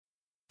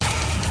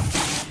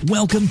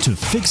Welcome to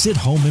Fix It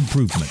Home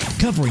Improvement,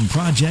 covering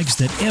projects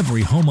that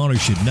every homeowner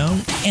should know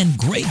and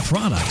great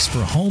products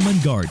for home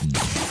and garden.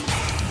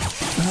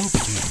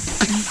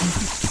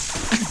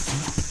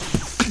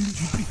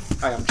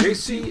 Hi, I'm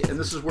JC, and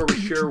this is where we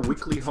share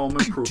weekly home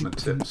improvement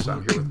tips.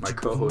 I'm here with my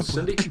co-host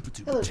Cindy.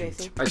 Hello,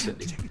 JC. Hi,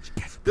 Cindy.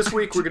 This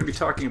week we're going to be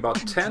talking about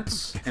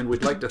tents, and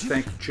we'd like to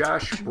thank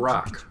Josh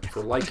Brock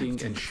for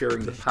liking and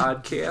sharing the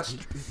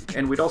podcast.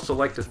 And we'd also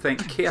like to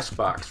thank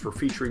CastBox for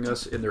featuring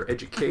us in their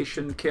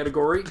education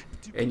category.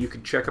 And you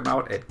can check them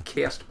out at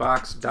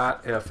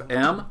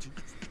castbox.fm.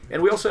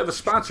 And we also have a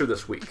sponsor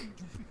this week.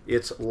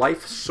 It's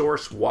Life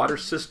Source Water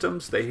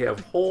Systems. They have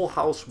whole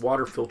house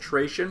water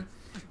filtration,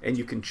 and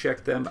you can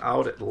check them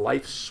out at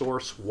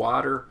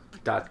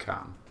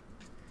lifesourcewater.com.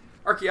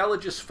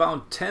 Archaeologists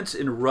found tents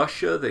in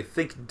Russia they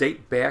think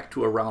date back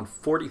to around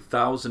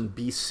 40,000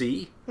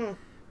 BC.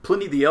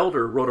 Pliny the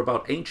Elder wrote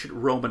about ancient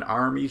Roman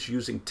armies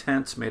using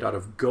tents made out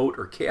of goat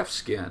or calf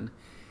skin,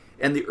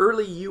 and the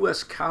early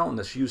U.S.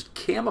 colonists used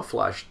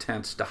camouflage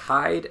tents to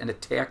hide and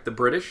attack the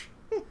British.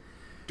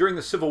 During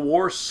the Civil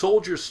War,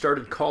 soldiers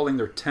started calling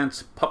their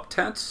tents pup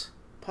tents.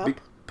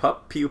 Pup?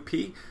 Pup,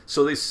 P-U-P.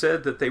 So they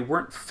said that they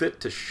weren't fit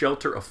to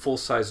shelter a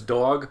full-size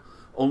dog.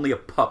 Only a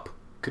pup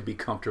could be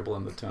comfortable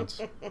in the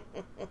tents.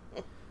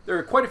 There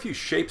are quite a few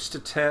shapes to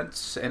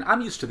tents, and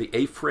I'm used to the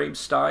A-frame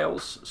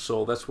styles,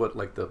 so that's what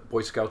like the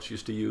Boy Scouts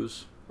used to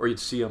use. Or you'd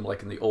see them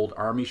like in the old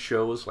Army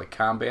shows, like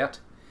Combat.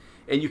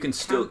 And you can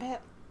still...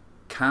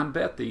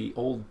 Combat, the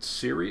old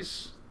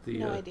series, the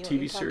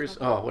TV series.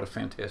 Oh, what a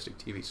fantastic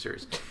TV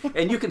series.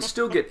 And you can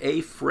still get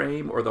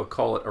A-frame, or they'll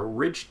call it a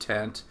ridge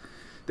tent.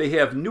 They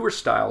have newer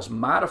styles,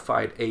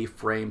 modified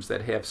A-frames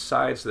that have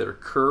sides that are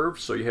curved,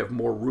 so you have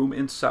more room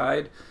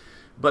inside.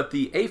 But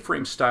the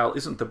A-frame style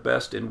isn't the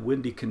best in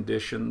windy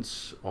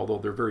conditions, although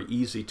they're very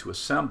easy to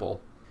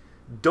assemble.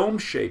 Dome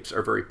shapes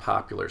are very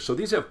popular. So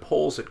these have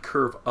poles that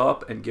curve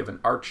up and give an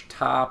arched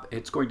top.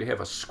 It's going to have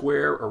a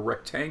square or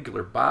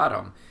rectangular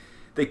bottom.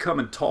 They come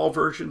in tall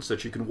versions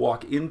that you can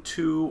walk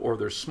into, or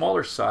there's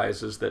smaller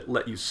sizes that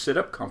let you sit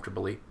up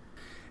comfortably.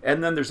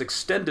 And then there's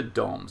extended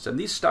domes, and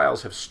these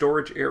styles have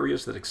storage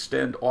areas that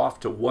extend off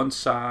to one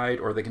side,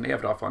 or they can have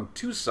it off on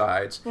two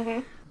sides.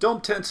 Dome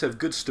tents have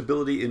good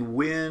stability in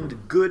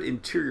wind, good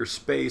interior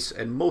space,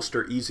 and most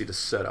are easy to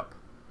set up.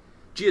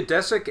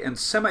 Geodesic and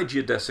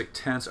semi-geodesic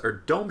tents are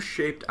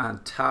dome-shaped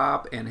on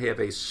top and have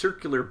a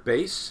circular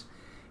base,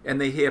 and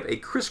they have a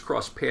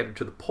crisscross pattern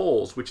to the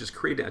poles, which is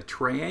creating a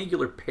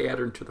triangular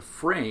pattern to the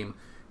frame.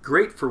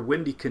 Great for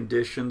windy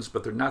conditions,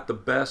 but they're not the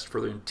best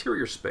for the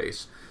interior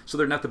space, so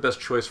they're not the best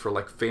choice for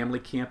like family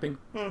camping.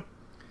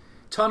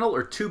 Tunnel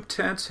or tube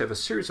tents have a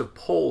series of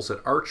poles that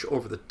arch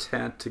over the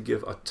tent to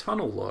give a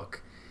tunnel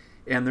look,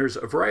 and there's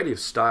a variety of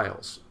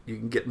styles. You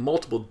can get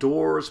multiple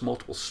doors,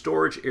 multiple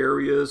storage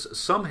areas.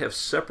 Some have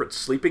separate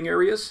sleeping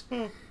areas.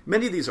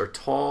 Many of these are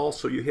tall,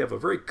 so you have a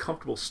very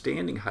comfortable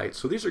standing height.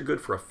 So these are good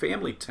for a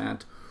family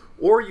tent,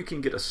 or you can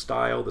get a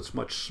style that's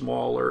much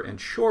smaller and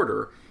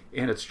shorter,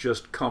 and it's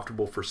just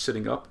comfortable for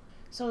sitting up.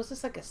 So is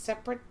this like a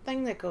separate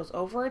thing that goes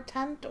over a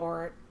tent,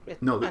 or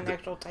it's an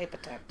actual type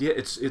of tent? Yeah,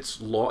 it's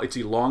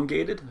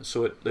elongated,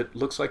 so it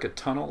looks like a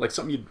tunnel, like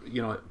something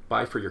you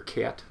buy for your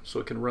cat, so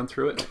it can run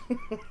through it.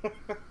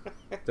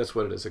 That's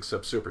what it is,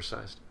 except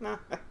supersized.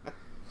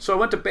 So I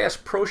went to Bass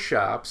Pro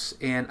Shops,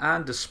 and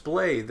on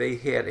display they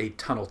had a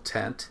tunnel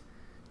tent,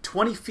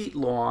 20 feet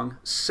long,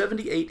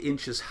 78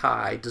 inches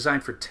high,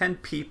 designed for 10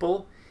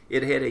 people.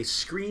 It had a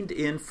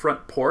screened-in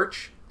front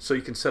porch, so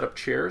you can set up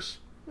chairs.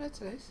 That's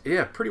nice.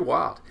 Yeah, pretty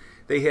wild.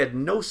 They had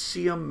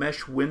no-seam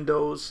mesh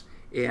windows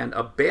and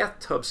a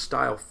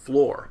bathtub-style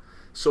floor.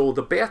 So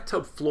the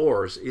bathtub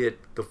floors,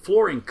 the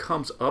flooring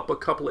comes up a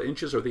couple of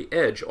inches, or the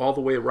edge, all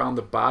the way around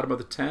the bottom of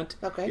the tent.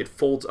 Okay. It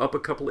folds up a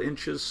couple of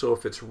inches, so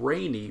if it's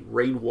rainy,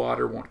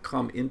 rainwater won't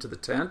come into the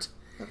tent.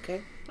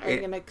 Okay. Are you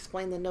going to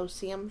explain the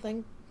no-seam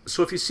thing?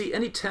 So if you see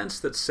any tents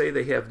that say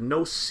they have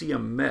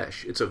no-seam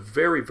mesh, it's a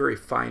very, very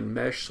fine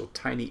mesh, so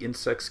tiny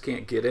insects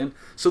can't get in.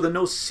 So the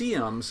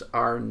no-seams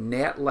are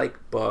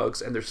gnat-like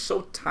bugs, and they're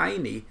so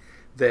tiny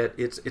that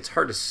it's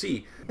hard to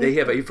see. They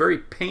have a very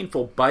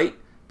painful bite,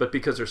 but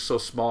because they're so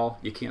small,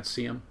 you can't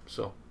see them,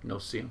 so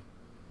no-seam.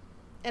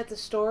 At the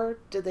store,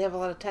 did they have a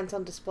lot of tents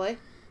on display?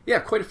 Yeah,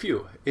 quite a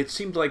few. It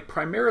seemed like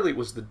primarily it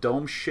was the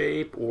dome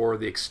shape or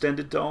the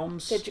extended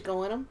domes. Did you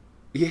go in them?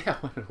 Yeah, I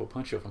went to a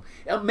bunch of them.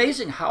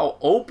 Amazing how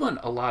open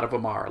a lot of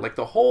them are. Like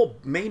the whole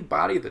main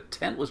body of the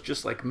tent was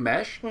just like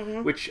mesh,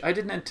 which I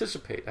didn't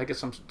anticipate. I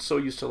guess I'm so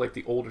used to like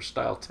the older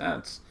style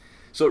tents.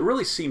 So it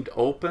really seemed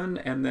open,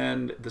 and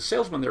then the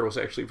salesman there was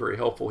actually very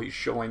helpful. He's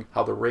showing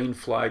how the rain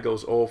fly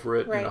goes over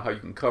it, right. How you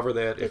can cover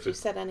that. Did you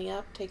set any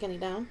up, take any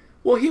down?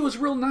 Well, he was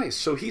real nice.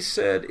 So he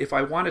said if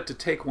I wanted to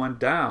take one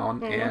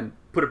down and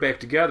put it back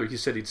together, he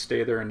said he'd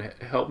stay there and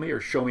help me or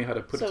show me how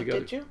to put it together.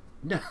 So did you?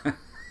 No.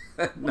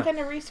 What kind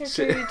of research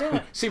are you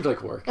doing? Seems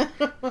like work.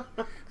 But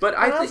what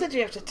else did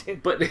you have to do?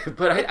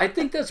 But I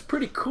think that's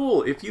pretty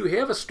cool. If you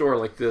have a store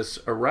like this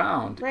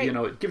around, right.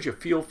 it gives you a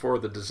feel for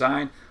the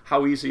design,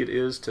 how easy it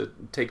is to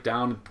take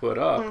down and put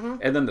up,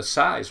 and then the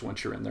size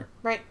once you're in there.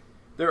 Right.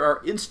 There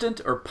are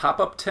instant or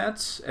pop-up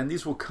tents, and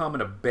these will come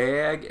in a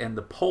bag, and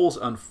the poles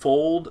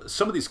unfold.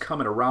 Some of these come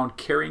in a round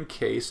carrying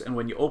case, and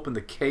when you open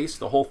the case,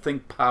 the whole thing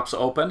pops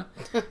open,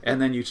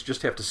 and then you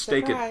just have to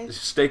stake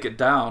it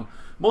down.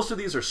 Most of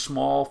these are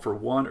small for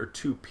 1 or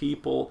 2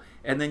 people,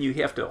 and then you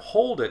have to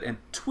hold it and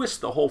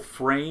twist the whole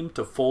frame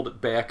to fold it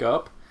back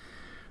up.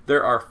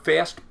 There are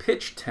fast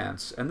pitch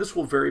tents, and this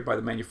will vary by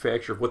the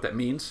manufacturer of what that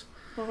means.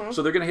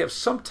 So they're going to have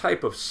some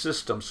type of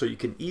system so you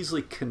can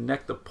easily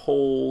connect the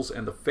poles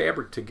and the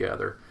fabric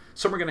together.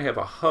 Some are going to have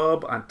a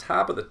hub on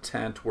top of the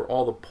tent where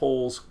all the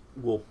poles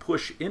will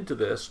push into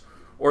this,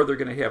 or they're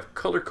going to have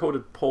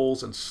color-coded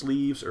poles and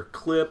sleeves or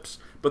clips,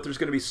 but there's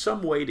going to be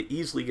some way to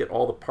easily get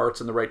all the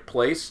parts in the right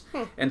place.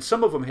 And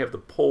some of them have the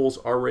poles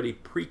already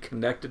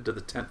pre-connected to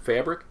the tent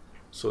fabric,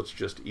 so it's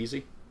just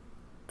easy.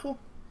 Cool.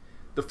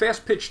 The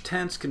fast-pitch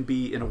tents can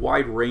be in a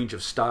wide range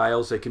of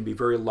styles. They can be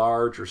very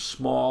large or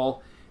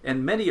small,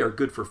 and many are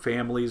good for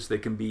families. They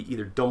can be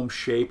either dome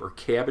shape or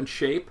cabin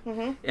shape.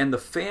 And the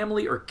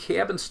family or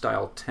cabin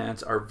style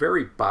tents are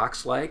very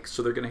box-like,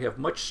 so they're going to have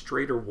much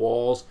straighter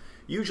walls,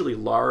 usually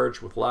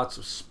large with lots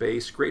of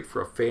space, great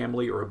for a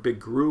family or a big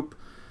group.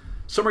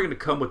 Some are going to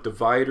come with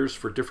dividers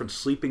for different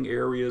sleeping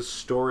areas,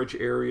 storage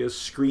areas,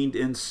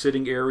 screened-in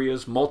sitting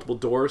areas, multiple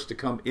doors to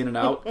come in and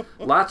out,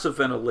 lots of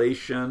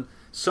ventilation.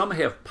 Some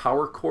have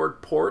power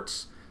cord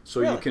ports,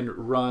 so really? You can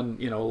run,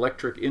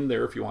 electric in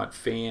there if you want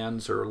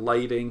fans or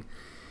lighting.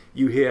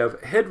 You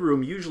have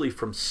headroom usually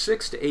from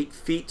 6 to 8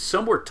 feet,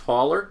 somewhere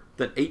taller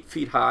than 8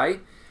 feet high.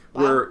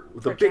 Wow. Where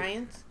the big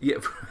giants? Yeah,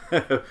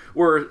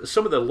 where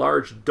some of the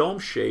large dome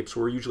shapes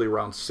were usually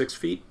around 6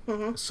 feet.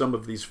 Some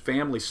of these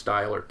family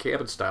style or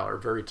cabin style are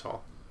very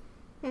tall.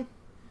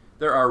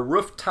 There are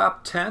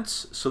rooftop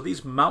tents, so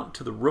these mount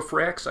to the roof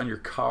racks on your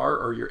car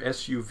or your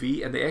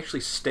SUV, and they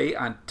actually stay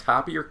on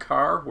top of your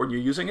car when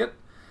you're using it.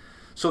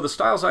 So the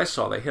styles I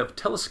saw, they have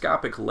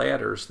telescopic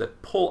ladders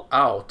that pull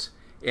out,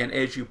 and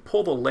as you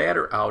pull the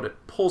ladder out,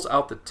 it pulls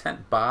out the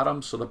tent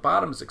bottom, so the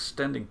bottom is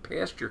extending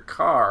past your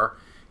car.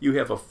 You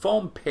have a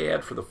foam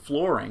pad for the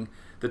flooring.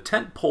 The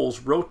tent poles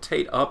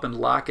rotate up and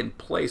lock in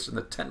place, and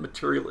the tent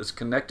material is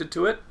connected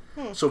to it.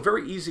 So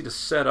very easy to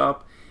set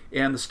up.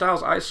 And the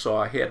styles I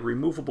saw had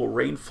removable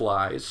rain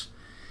flies.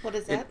 What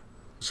is that?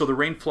 So the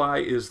rain fly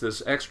is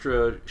this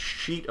extra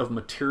sheet of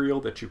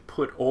material that you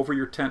put over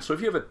your tent. So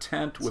if you have a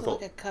tent with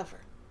like a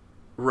cover.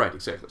 Right,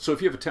 exactly. So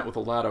if you have a tent with a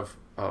lot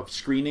of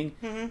screening,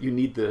 you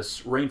need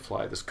this rain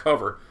fly, this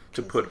cover,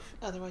 to put.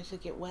 Otherwise, you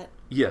get wet.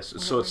 Yes,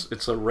 so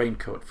it's a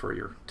raincoat for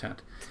your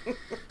tent.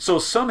 So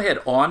some had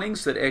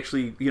awnings that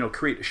actually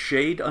create a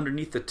shade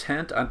underneath the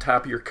tent on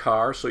top of your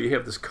car. So you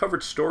have this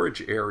covered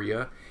storage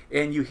area,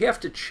 and you have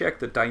to check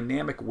the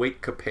dynamic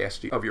weight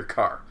capacity of your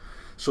car.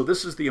 So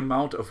this is the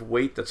amount of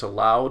weight that's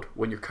allowed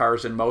when your car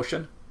is in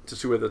motion to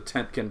see where the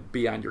tent can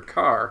be on your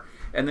car.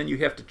 And then you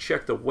have to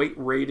check the weight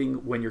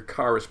rating when your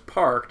car is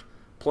parked,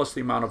 plus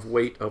the amount of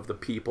weight of the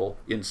people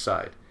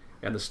inside.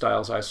 And the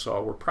styles I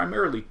saw were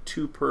primarily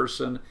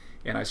 2-person,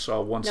 and I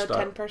saw one style.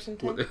 No 10-person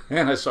tent?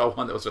 And I saw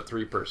one that was a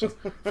 3-person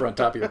for on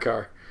top of your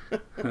car.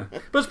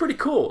 But it's pretty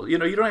cool. You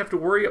don't have to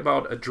worry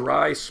about a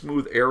dry,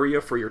 smooth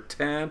area for your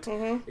tent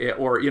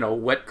or,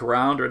 wet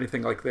ground or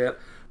anything like that.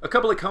 A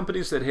couple of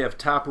companies that have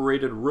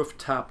top-rated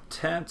rooftop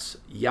tents,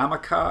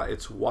 Yamaka,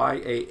 it's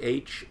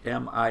Yahmika,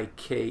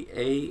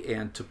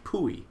 and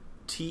Tepui,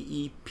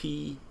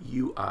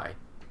 Tepui.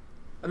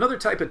 Another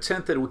type of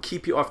tent that will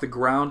keep you off the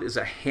ground is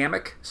a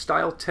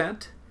hammock-style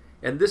tent,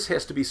 and this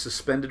has to be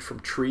suspended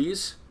from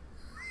trees.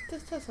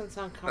 This doesn't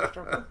sound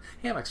comfortable.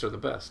 Hammocks are the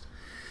best.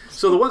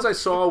 So the ones I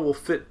saw will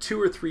fit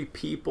 2 or 3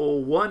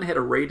 people. One had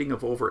a rating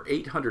of over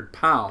 800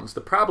 pounds.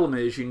 The problem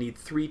is you need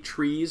 3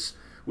 trees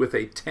with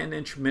a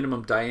 10-inch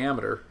minimum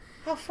diameter.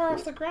 How far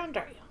off the ground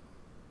are you?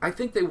 I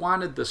think they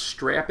wanted the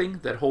strapping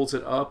that holds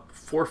it up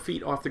 4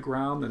 feet off the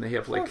ground, and they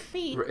have 4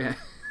 feet?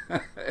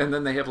 And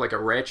then they have like a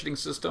ratcheting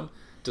system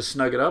to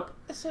snug it up.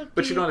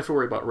 But you don't have to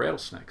worry about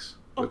rattlesnakes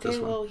with this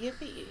one. Well,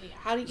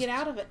 how do you get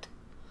out of it?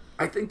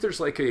 I think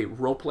there's like a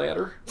rope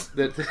ladder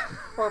that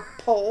or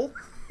a pole.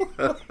 You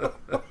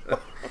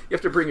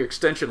have to bring your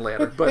extension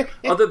ladder, but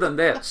other than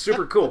that,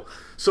 super cool.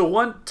 So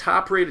one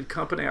top-rated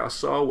company I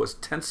saw was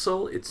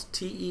Tencel. It's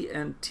Tentsile,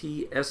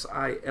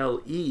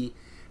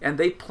 and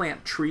they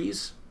plant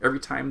trees every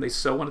time they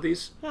sell one of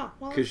these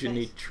because you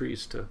need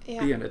trees to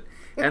be in it.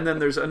 And then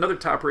there's another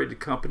top-rated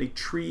company,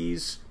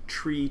 Trees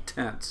Tree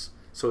Tents.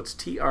 So it's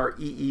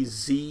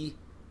Treez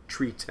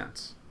Tree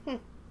Tents.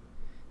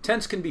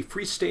 Tents can be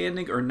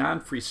freestanding or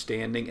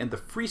non-freestanding, and the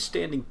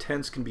freestanding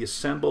tents can be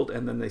assembled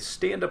and then they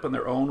stand up on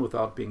their own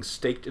without being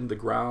staked into the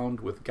ground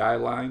with guy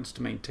lines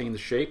to maintain the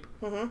shape.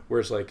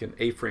 Whereas like an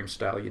A-frame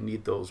style, you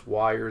need those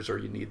wires or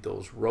you need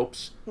those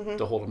ropes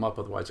to hold them up,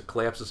 otherwise it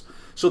collapses.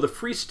 So the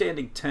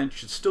freestanding tent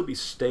should still be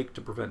staked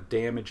to prevent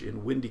damage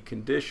in windy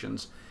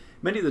conditions.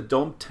 Many of the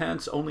dome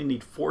tents only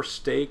need 4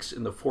 stakes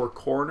in the 4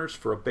 corners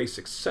for a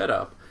basic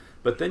setup,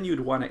 but then you'd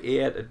want to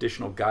add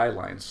additional guy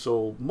lines.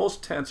 So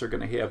most tents are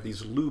going to have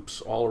these loops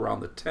all around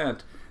the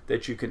tent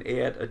that you can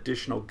add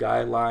additional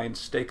guy lines,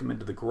 stake them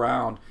into the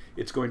ground.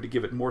 It's going to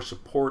give it more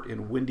support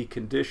in windy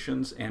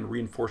conditions and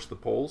reinforce the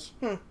poles.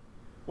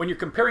 When you're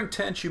comparing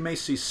tents, you may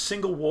see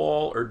single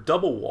wall or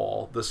double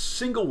wall. The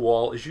single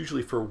wall is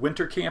usually for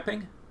winter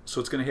camping, so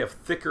it's going to have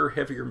thicker,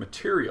 heavier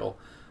material.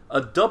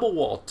 A double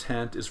wall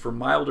tent is for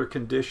milder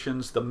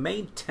conditions. The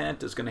main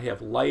tent is going to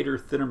have lighter,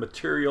 thinner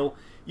material,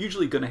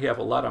 usually going to have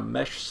a lot of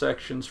mesh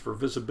sections for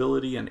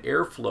visibility and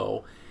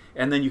airflow,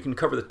 and then you can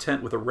cover the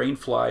tent with a rain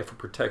fly for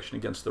protection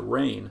against the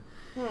rain.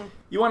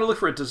 You want to look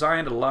for a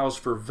design that allows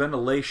for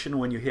ventilation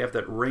when you have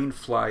that rain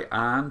fly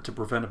on to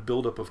prevent a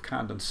buildup of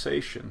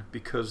condensation,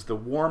 because the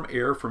warm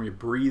air from your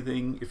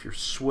breathing, if you're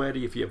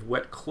sweaty, if you have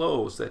wet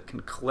clothes, that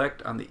can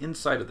collect on the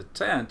inside of the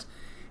tent,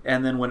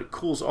 and then when it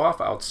cools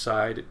off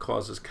outside, it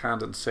causes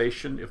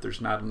condensation if there's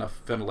not enough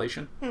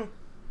ventilation.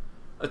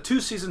 A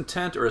 2-season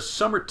tent or a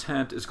summer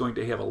tent is going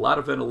to have a lot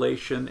of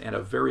ventilation and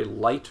a very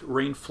light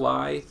rain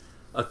fly.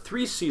 A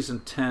 3-season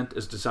tent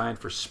is designed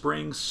for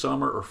spring,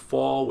 summer, or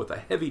fall with a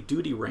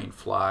heavy-duty rain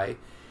fly.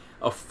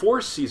 A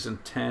 4-season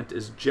tent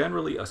is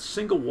generally a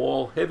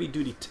single-wall,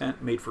 heavy-duty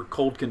tent made for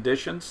cold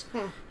conditions.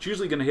 It's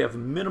usually going to have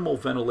minimal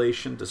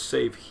ventilation to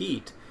save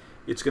heat.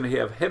 It's going to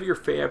have heavier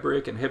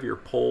fabric and heavier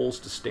poles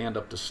to stand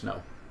up to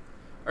snow.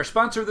 Our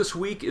sponsor this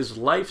week is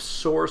Life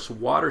Source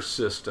Water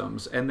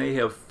Systems, and they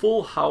have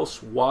full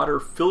house water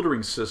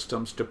filtering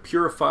systems to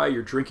purify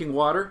your drinking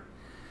water.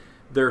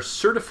 They're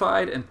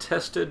certified and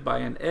tested by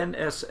an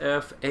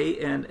NSF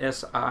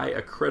ANSI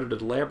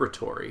accredited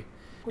laboratory.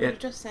 Were you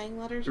just saying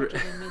letters, or do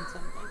they mean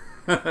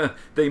something?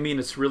 They mean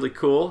it's really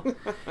cool.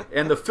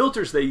 And the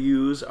filters they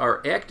use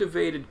are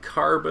activated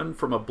carbon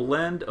from a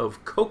blend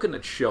of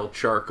coconut shell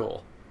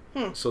charcoal.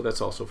 So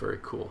that's also very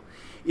cool.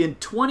 In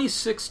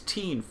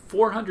 2016,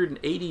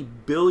 480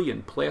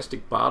 billion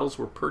plastic bottles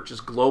were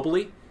purchased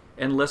globally,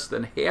 and less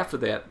than half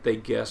of that, they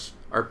guess,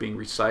 are being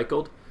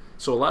recycled.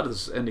 So a lot of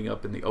this is ending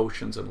up in the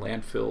oceans and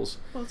landfills.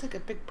 Well, it's like a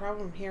big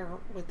problem here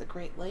with the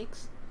Great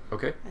Lakes.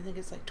 Okay. I think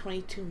it's like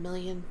 22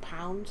 million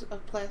pounds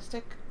of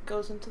plastic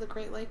goes into the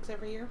Great Lakes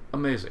every year.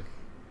 Amazing.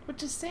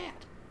 Which is sad.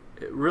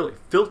 Really,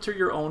 filter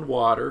your own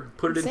water,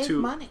 put it into... Save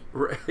money.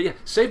 Yeah,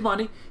 save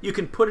money. You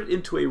can put it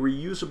into a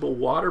reusable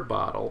water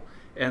bottle,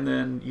 and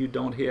then you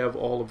don't have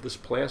all of this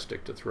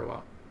plastic to throw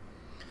out.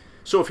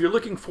 So if you're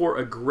looking for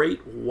a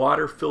great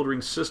water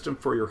filtering system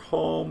for your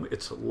home,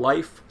 it's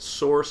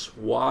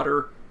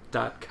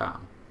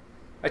lifesourcewater.com.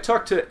 I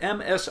talked to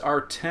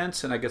MSR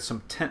Tents, and I get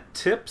some tent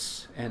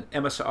tips, and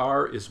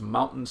MSR is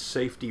Mountain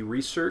Safety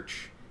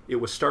Research. It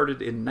was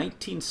started in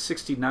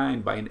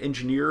 1969 by an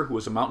engineer who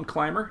was a mountain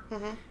climber,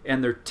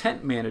 and their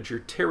tent manager,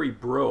 Terry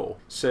Bro,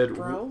 said...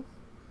 Bro?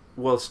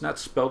 Well, it's not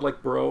spelled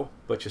like bro,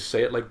 but you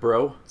say it like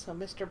bro. So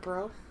Mr.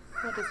 Bro,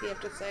 what does he have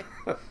to say?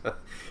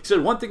 He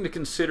said one thing to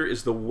consider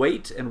is the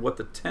weight and what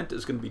the tent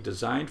is going to be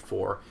designed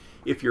for.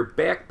 If you're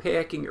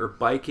backpacking or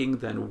biking,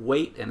 then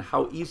weight and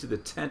how easy the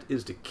tent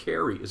is to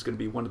carry is going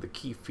to be one of the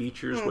key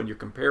features when you're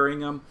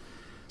comparing them.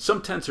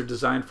 Some tents are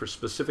designed for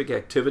specific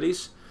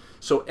activities.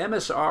 So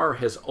MSR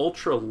has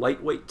ultra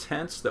lightweight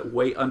tents that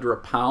weigh under a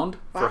pound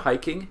for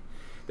hiking.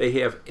 They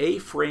have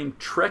A-frame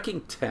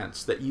trekking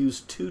tents that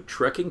use 2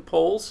 trekking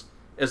poles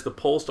as the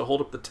poles to hold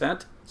up the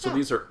tent. So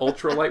these are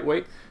ultra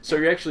lightweight. So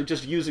you're actually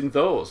just using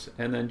those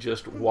and then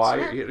just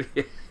wire.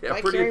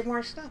 Why carry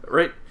more stuff?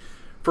 Right.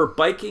 For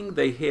biking,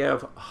 they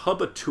have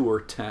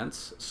Hubbateur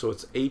tents. So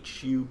it's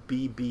Hubbateur.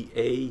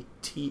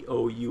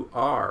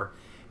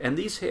 And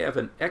these have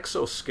an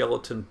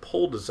exoskeleton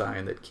pole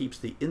design that keeps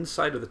the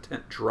inside of the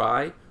tent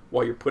dry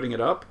while you're putting it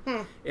up.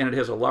 And it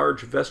has a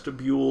large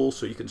vestibule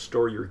so you can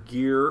store your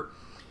gear.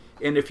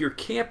 And if you're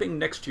camping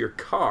next to your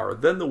car,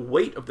 then the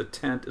weight of the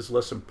tent is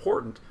less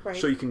important,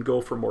 so you can go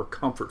for more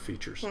comfort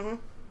features.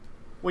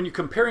 When you're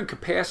comparing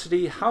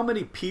capacity, how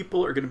many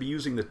people are going to be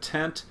using the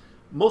tent?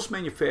 Most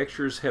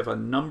manufacturers have a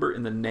number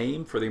in the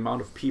name for the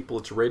amount of people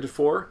it's rated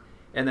for,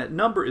 and that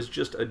number is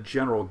just a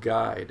general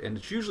guide, and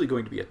it's usually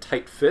going to be a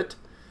tight fit.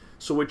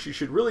 So what you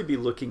should really be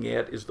looking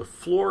at is the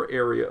floor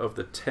area of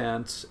the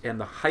tents and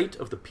the height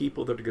of the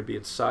people that are going to be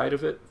inside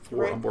of it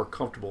for a more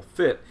comfortable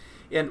fit.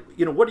 And,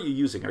 you know, what are you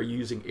using? Are you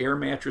using air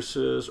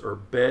mattresses or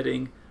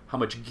bedding? How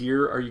much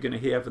gear are you going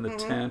to have in the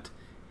tent?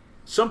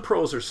 Some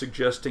pros are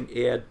suggesting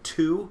add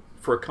 2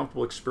 for a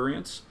comfortable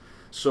experience.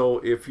 So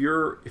if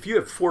you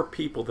have 4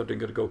 people that are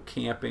going to go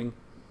camping,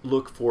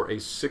 look for a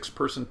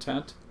 6-person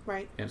tent.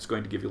 Right. And it's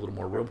going to give you a little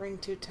more room. Or bring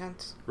 2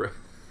 tents. Right.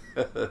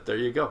 There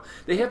you go.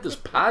 They have this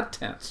pod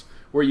tents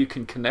where you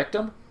can connect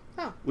them,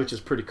 which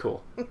is pretty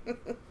cool.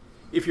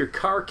 If you're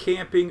car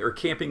camping or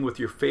camping with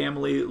your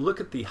family, look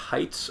at the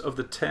heights of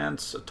the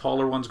tents. A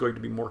taller one's going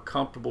to be more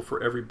comfortable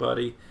for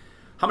everybody.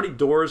 How many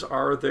doors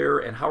are there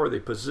and how are they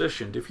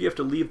positioned? If you have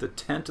to leave the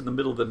tent in the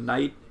middle of the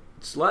night,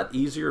 it's a lot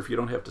easier if you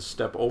don't have to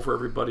step over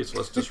everybody. It's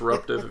less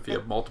disruptive if you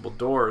have multiple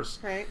doors.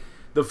 Right.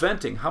 The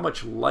venting, how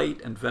much light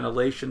and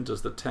ventilation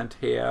does the tent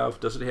have?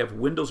 Does it have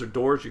windows or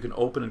doors you can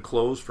open and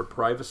close for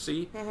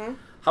privacy? Mm-hmm.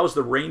 How is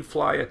the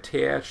rainfly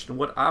attached, and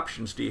what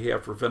options do you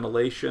have for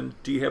ventilation?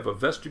 Do you have a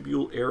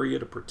vestibule area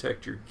to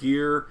protect your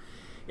gear?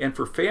 And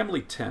for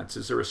family tents,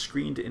 is there a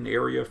screened-in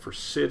area for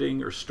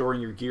sitting or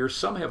storing your gear?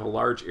 Some have a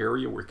large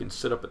area where you can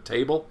sit up a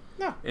table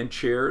and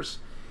chairs.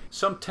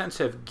 Some tents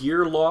have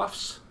gear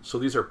lofts, so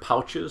these are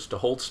pouches to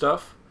hold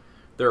stuff.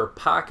 There are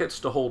pockets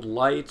to hold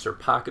lights or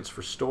pockets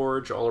for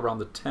storage all around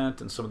the tent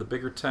and some of the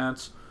bigger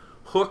tents.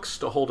 Hooks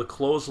to hold a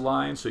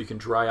clothesline so you can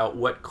dry out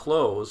wet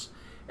clothes.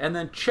 And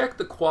then check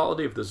the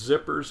quality of the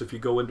zippers if you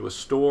go into a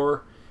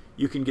store.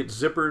 You can get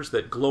zippers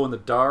that glow in the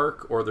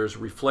dark, or there's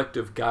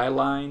reflective guy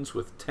lines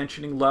with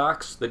tensioning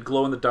locks that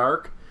glow in the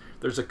dark.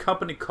 There's a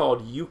company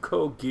called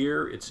UCO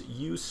Gear. It's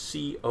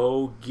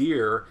UCO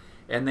Gear,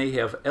 and they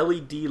have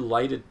LED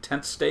lighted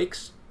tent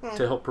stakes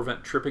to help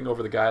prevent tripping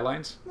over the guy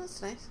lines.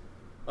 That's nice.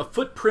 A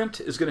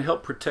footprint is going to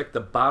help protect the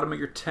bottom of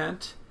your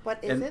tent.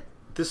 What is it?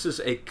 This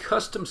is a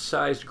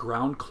custom-sized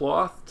ground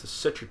cloth to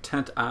set your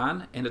tent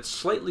on, and it's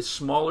slightly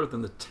smaller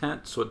than the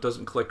tent so it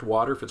doesn't collect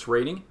water if it's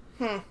raining.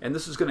 And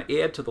this is going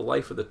to add to the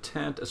life of the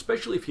tent,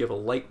 especially if you have a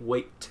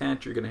lightweight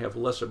tent. You're going to have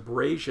less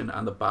abrasion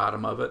on the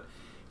bottom of it.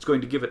 It's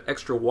going to give it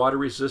extra water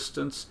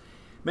resistance.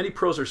 Many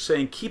pros are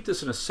saying keep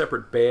this in a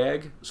separate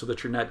bag so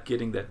that you're not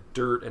getting that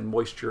dirt and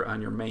moisture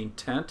on your main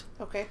tent.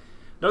 Okay.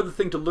 Another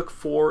thing to look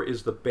for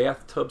is the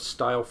bathtub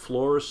style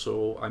floors.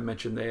 So I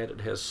mentioned that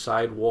it has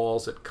side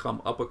walls that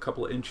come up a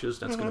couple of inches.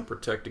 That's going to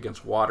protect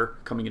against water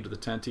coming into the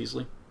tent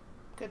easily.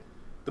 Good.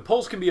 The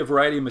poles can be a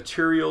variety of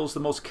materials.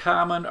 The most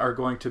common are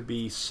going to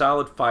be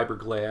solid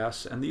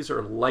fiberglass, and these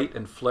are light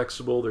and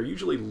flexible. They're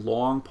usually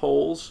long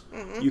poles.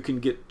 You can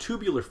get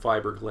tubular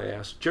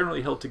fiberglass,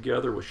 generally held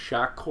together with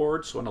shock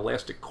cord, so an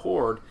elastic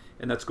cord,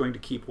 and that's going to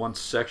keep one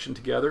section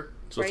together.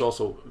 So it's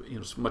also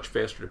it's much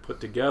faster to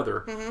put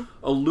together.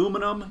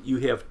 Aluminum, you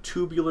have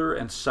tubular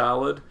and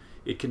solid.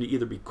 It can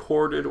either be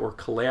corded or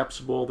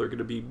collapsible. They're going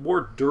to be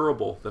more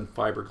durable than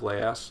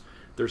fiberglass.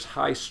 There's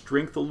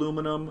high-strength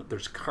aluminum.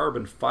 There's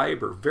carbon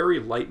fiber, very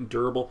light and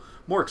durable,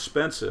 more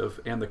expensive,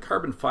 and the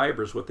carbon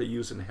fiber is what they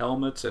use in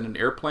helmets and in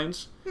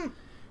airplanes.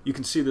 You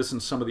can see this in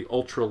some of the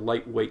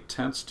ultra-lightweight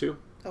tents, too.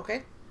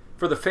 Okay.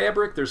 For the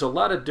fabric, there's a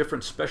lot of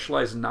different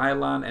specialized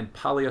nylon and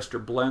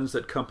polyester blends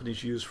that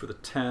companies use for the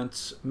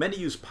tents. Many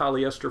use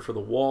polyester for the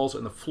walls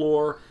and the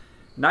floor.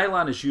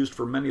 Nylon is used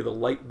for many of the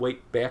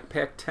lightweight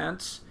backpack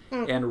tents,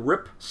 and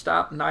rip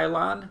stop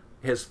nylon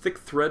has thick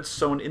threads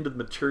sewn into the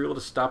material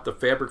to stop the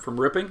fabric from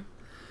ripping.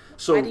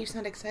 So, why do you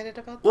sound excited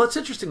about that? Well, it's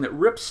interesting that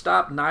rip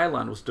stop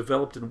nylon was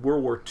developed in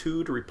World War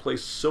II to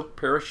replace silk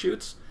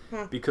parachutes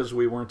because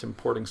we weren't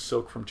importing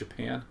silk from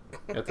Japan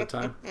at the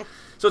time.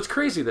 So it's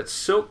crazy that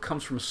silk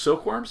comes from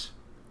silkworms.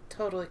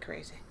 Totally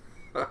crazy.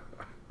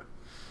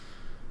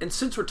 And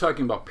since we're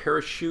talking about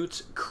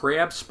parachutes,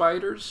 crab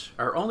spiders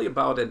are only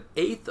about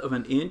 1/8 of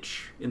an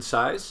inch in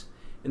size,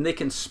 and they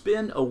can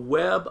spin a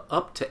web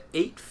up to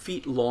 8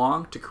 feet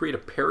long to create a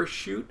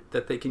parachute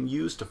that they can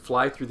use to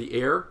fly through the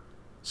air.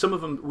 Some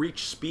of them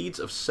reach speeds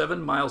of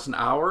 7 miles an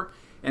hour,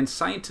 and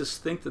scientists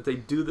think that they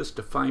do this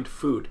to find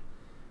food,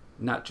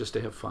 not just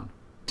to have fun.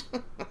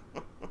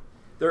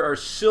 There are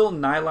Sil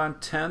nylon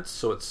tents,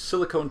 so it's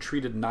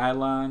silicone-treated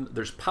nylon.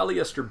 There's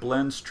polyester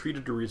blends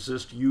treated to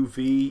resist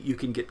UV. You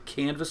can get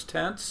canvas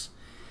tents.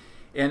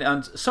 And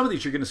on some of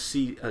these, you're going to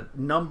see a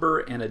number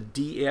and a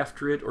D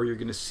after it, or you're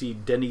going to see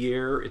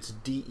denier. It's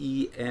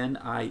D-E-N-I-E-R.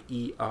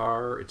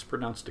 It's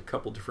pronounced a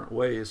couple different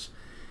ways.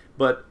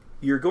 But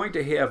you're going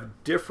to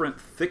have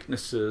different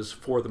thicknesses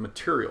for the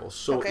materials.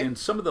 So in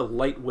some of the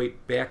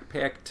lightweight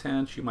backpack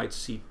tents, you might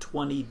see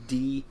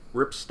 20D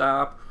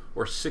ripstop,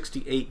 or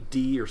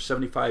 68D or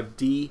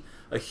 75D.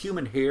 A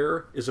human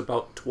hair is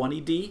about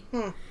 20D.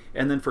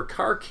 And then for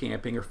car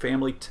camping or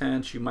family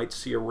tents, you might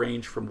see a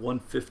range from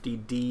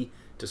 150D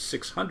to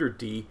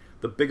 600D.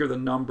 The bigger the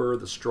number,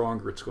 the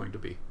stronger it's going to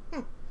be.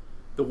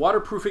 The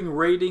waterproofing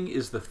rating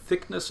is the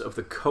thickness of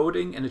the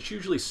coating, and it's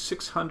usually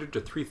 600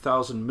 to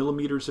 3,000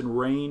 millimeters in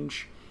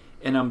range.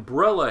 An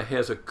umbrella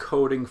has a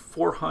coating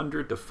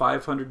 400 to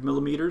 500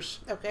 millimeters.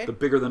 The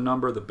bigger the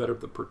number, the better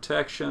the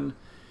protection.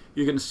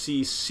 You're going to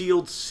see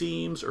sealed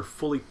seams or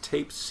fully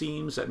taped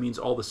seams. That means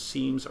all the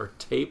seams are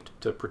taped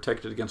to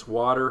protect it against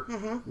water.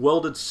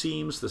 Welded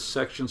seams, the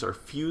sections are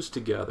fused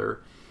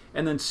together.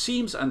 And then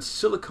seams on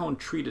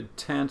silicone-treated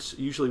tents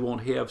usually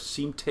won't have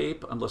seam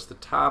tape unless the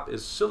top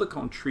is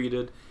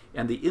silicone-treated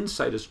and the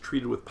inside is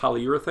treated with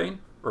polyurethane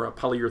or a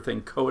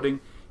polyurethane coating,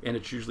 and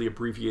it's usually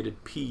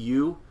abbreviated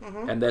PU,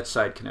 and that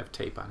side can have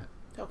tape on it.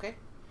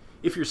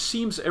 If your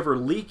seams ever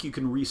leak, you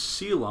can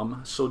reseal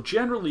them. So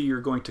generally,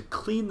 you're going to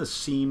clean the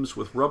seams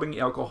with rubbing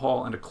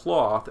alcohol and a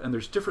cloth, and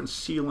there's different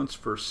sealants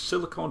for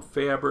silicone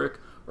fabric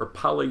or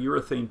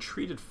polyurethane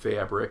treated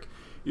fabric,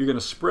 you're going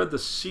to spread the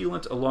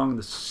sealant along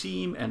the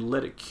seam and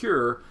let it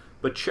cure,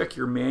 but check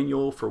your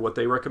manual for what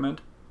they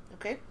recommend.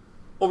 Okay.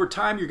 Over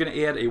time, you're going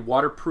to add a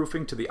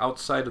waterproofing to the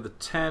outside of the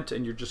tent,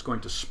 and you're just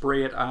going to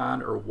spray it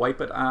on or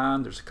wipe it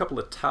on. There's a couple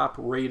of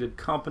top-rated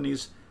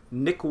companies.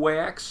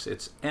 Nikwax,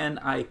 it's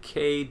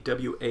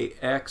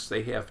Nikwax.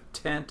 They have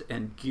tent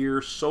and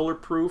gear solar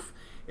proof,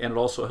 and it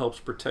also helps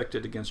protect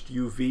it against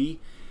UV.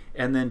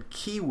 And then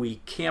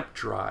Kiwi Camp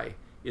Dry,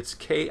 it's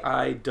Kiwi,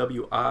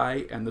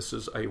 and this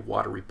is a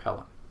water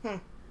repellent.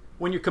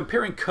 When you're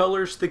comparing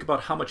colors, think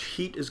about how much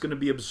heat is going to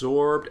be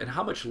absorbed and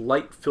how much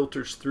light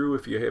filters through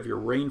if you have your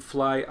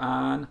rainfly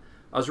on.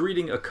 I was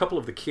reading a couple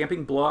of the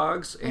camping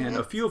blogs, and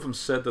a few of them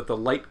said that the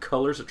light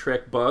colors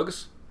attract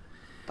bugs.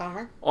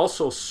 Bummer.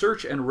 Also,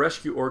 search and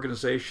rescue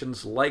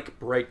organizations like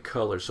bright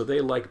colors. So they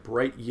like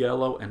bright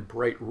yellow and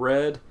bright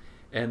red.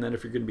 And then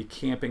if you're going to be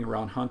camping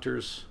around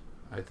hunters,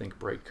 I think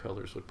bright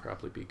colors would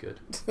probably be good.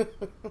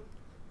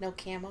 No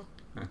camo.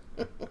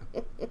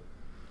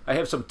 I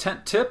have some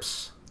tent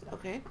tips.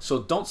 Okay.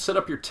 So don't set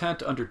up your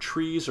tent under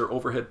trees or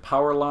overhead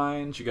power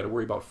lines. You got to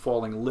worry about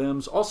falling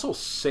limbs. Also,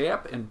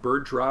 sap and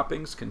bird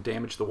droppings can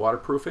damage the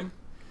waterproofing.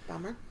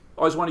 Bummer.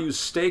 Always want to use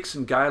stakes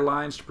and guy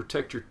lines to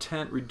protect your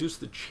tent, reduce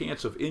the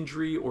chance of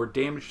injury or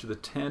damage to the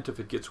tent if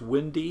it gets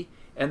windy,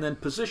 and then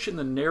position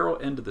the narrow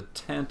end of the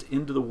tent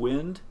into the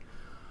wind.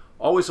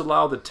 Always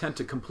allow the tent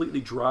to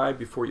completely dry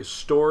before you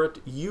store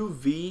it.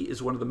 UV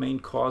is one of the main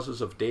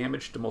causes of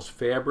damage to most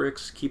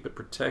fabrics. Keep it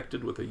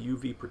protected with a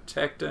UV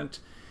protectant.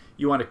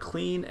 You want to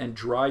clean and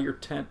dry your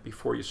tent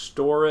before you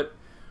store it.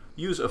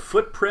 Use a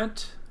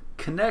footprint.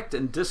 Connect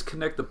and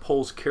disconnect the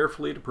poles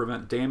carefully to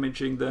prevent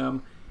damaging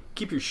them.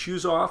 Keep your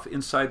shoes off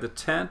inside the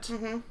tent.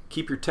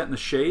 Keep your tent in the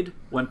shade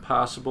when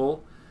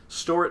possible.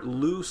 Store it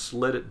loose,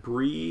 let it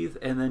breathe,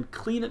 and then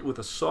clean it with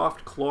a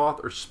soft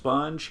cloth or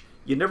sponge.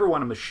 You never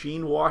want to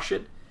machine wash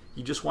it.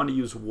 You just want to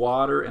use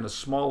water and a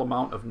small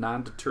amount of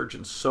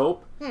non-detergent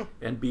soap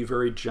and be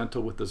very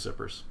gentle with the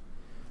zippers.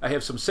 I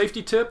have some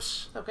safety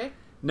tips. Okay.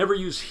 Never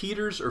use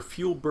heaters or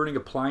fuel-burning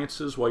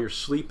appliances while you're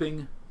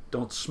sleeping.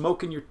 Don't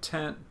smoke in your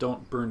tent.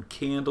 Don't burn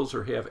candles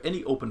or have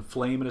any open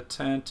flame in a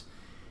tent.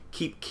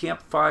 Keep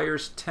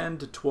campfires 10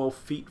 to 12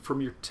 feet from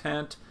your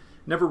tent.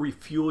 Never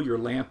refuel your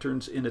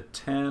lanterns in a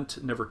tent.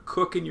 Never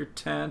cook in your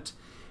tent.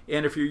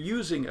 And if you're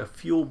using a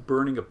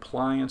fuel-burning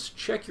appliance,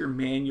 check your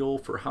manual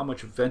for how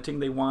much venting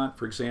they want.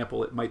 For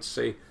example, it might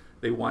say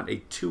they want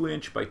a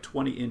 2-inch by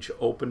 20-inch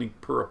opening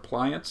per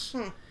appliance.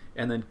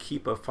 And then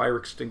keep a fire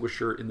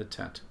extinguisher in the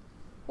tent.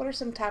 What are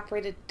some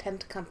top-rated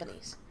tent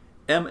companies?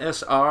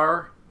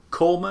 MSR,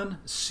 Coleman,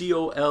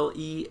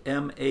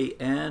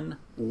 Coleman,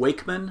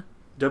 Wakeman,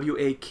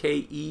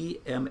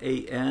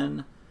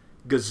 Wakeman,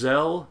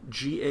 Gazelle,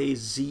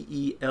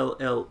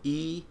 Gazelle,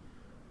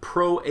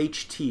 Pro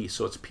HT,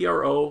 so it's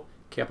PRO,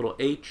 capital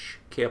H,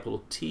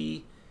 capital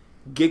T,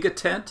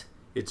 Gigatent,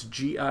 it's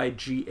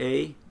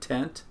GIGA,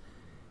 tent,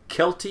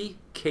 Kelty,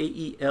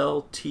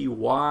 KELTY,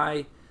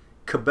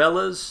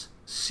 Cabela's,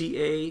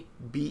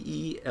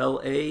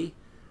 CABELA,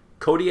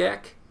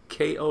 Kodiak,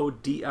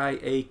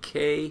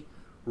 KODIAK,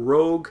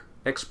 Rogue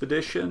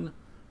Expedition,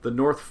 The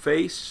North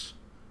Face,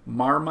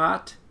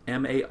 Marmot,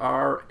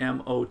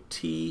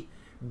 MARMOT,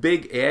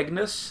 Big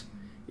Agnes,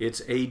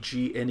 it's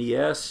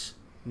AGNES,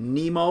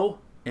 Nemo,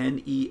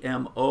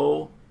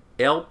 NEMO,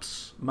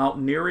 Alps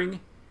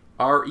Mountaineering,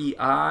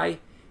 REI,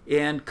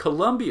 and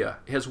Columbia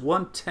has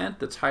one tent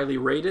that's highly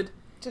rated.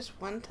 Just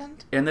one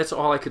tent? And that's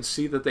all I could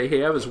see that they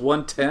have is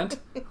one tent,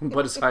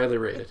 but it's highly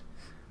rated.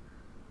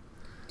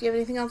 Do you have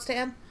anything else to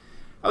add?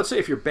 I would say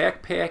if you're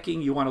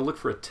backpacking, you want to look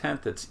for a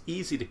tent that's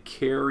easy to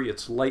carry,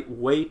 it's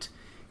lightweight.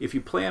 If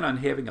you plan on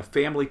having a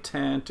family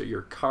tent or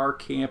your car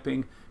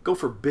camping, go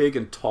for big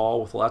and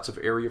tall with lots of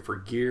area for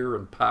gear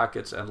and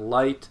pockets and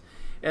light.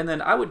 And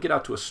then I would get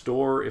out to a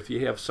store if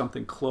you have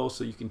something close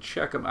so you can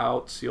check them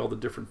out, see all the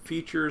different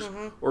features,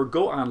 or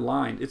go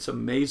online. It's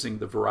amazing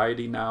the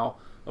variety now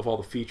of all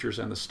the features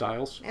and the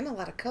styles. And a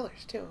lot of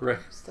colors, too. Right.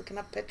 I was looking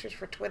up pictures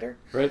for Twitter.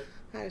 Right.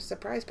 I was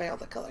surprised by all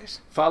the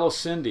colors. Follow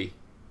Cindy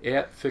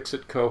at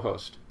Fix-It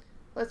Co-Host.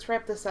 Let's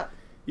wrap this up.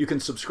 You can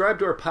subscribe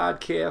to our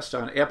podcast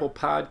on Apple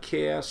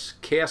Podcasts,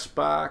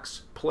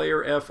 CastBox,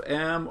 Player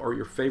FM, or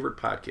your favorite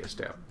podcast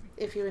app.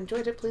 If you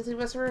enjoyed it, please leave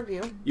us a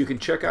review. You can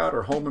check out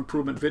our home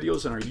improvement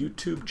videos on our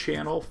YouTube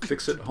channel,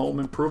 Fix It Home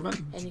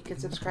Improvement. And you can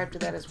subscribe to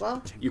that as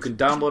well. You can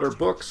download our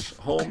books,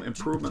 Home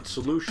Improvement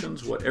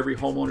Solutions, What Every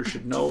Homeowner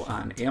Should Know,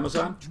 on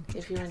Amazon.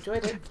 If you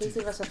enjoyed it, please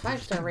leave us a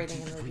 5-star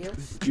rating and review.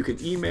 You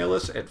can email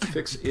us at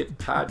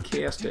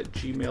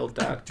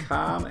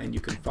fixitpodcast@gmail.com, and you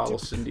can follow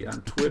Cindy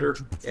on Twitter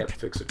at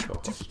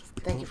FixItCohost.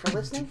 Thank you for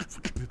listening.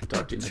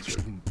 Talk to you next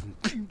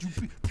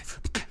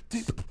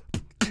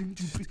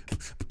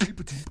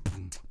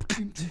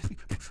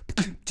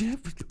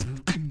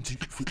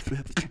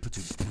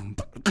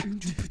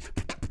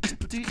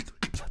week.